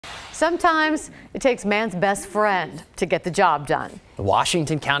Sometimes it takes man's best friend to get the job done. The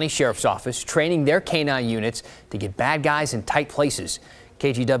Washington County Sheriff's Office training their K-9 units to get bad guys in tight places.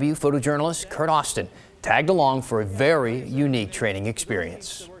 KGW photojournalist Kurt Austin tagged along for a very unique training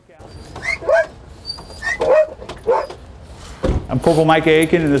experience. I'm Corporal Mike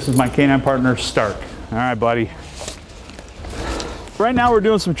Aiken, and this is my K-9 partner, Stark. All right, buddy. Right now we're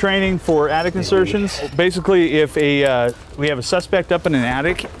doing some training for attic insertions. Basically, if we have a suspect up in an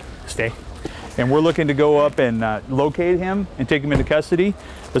attic, and we're looking to go up and locate him and take him into custody,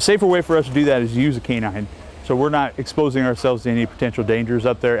 the safer way for us to do that is to use a K-9. So we're not exposing ourselves to any potential dangers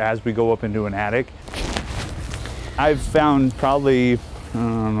up there as we go up into an attic. I've found probably, I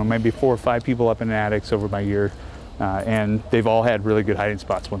don't know, maybe 4 or 5 people up in attics over my year. And they've all had really good hiding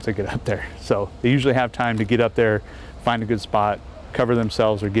spots once they get up there. So they usually have time to get up there, find a good spot, cover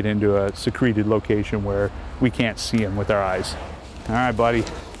themselves, or get into a secreted location where we can't see them with our eyes. All right, buddy.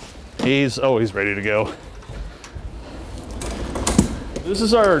 He's ready to go. This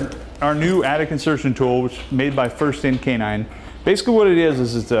is our new attic insertion tool, which is made by First In K-9. Basically what it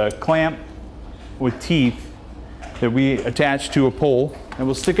is it's a clamp with teeth that we attach to a pole, and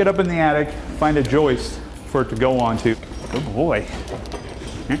we'll stick it up in the attic, find a joist for it to go onto. Good boy.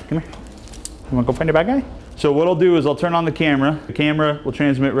 Here, come here. You wanna go find the bad guy? So what I'll do is I'll turn on the camera. The camera will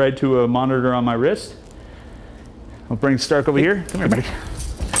transmit right to a monitor on my wrist. I'll bring Stark over here. Come here, buddy.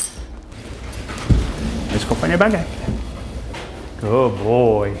 Let's go find the bad guy. Good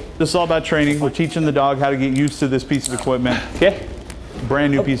boy. This is all about training. We're teaching the dog how to get used to this piece of equipment. Okay?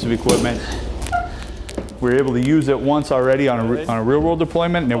 Brand new piece of equipment. We were able to use it once already on a real world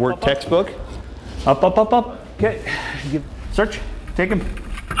deployment, and it worked textbook. Up, up, up, up. Okay. Search. Take him.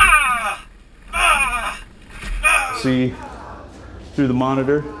 See through the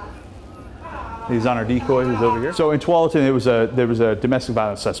monitor. He's on our decoy. He's over here. So in Tualatin, there was a domestic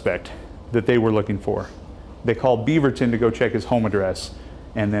violence suspect that they were looking for. They called Beaverton to go check his home address,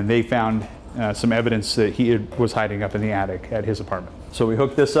 and then they found some evidence that he was hiding up in the attic at his apartment. So we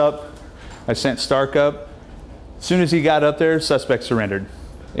hooked this up. I sent Stark up. As soon as he got up there, suspect surrendered.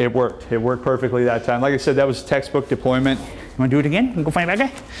 It worked. It worked perfectly that time. Like I said, that was textbook deployment. You want to do it again? Go find that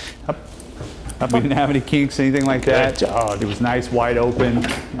guy. Up. Up. We didn't have any kinks, anything like that. It was nice, wide open,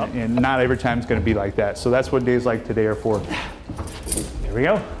 and not every time it's going to be like that. So that's what days like today are for. There we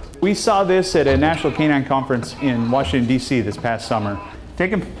go. We saw this at a National K-9 conference in Washington, D.C. this past summer. Take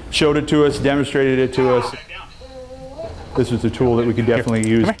him, showed it to us, demonstrated it to us. This was a tool that we could definitely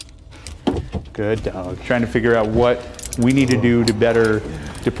use. Good dog. Trying to figure out what we need to do to better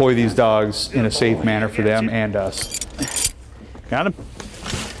deploy these dogs in a safe manner for them and us. Got him.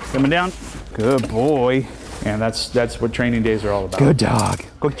 Coming down. Good boy. And that's what training days are all about. Good dog.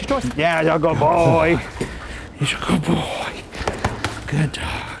 Go get your toys. Yeah, you're a good boy. He's a good boy. Good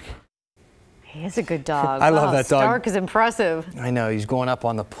dog. He is a good dog. I love that dog. Stark is impressive. I know, he's going up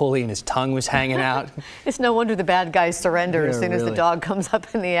on the pulley and his tongue was hanging out. It's no wonder the bad guys surrender as soon as the dog comes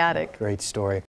up in the attic. Great story.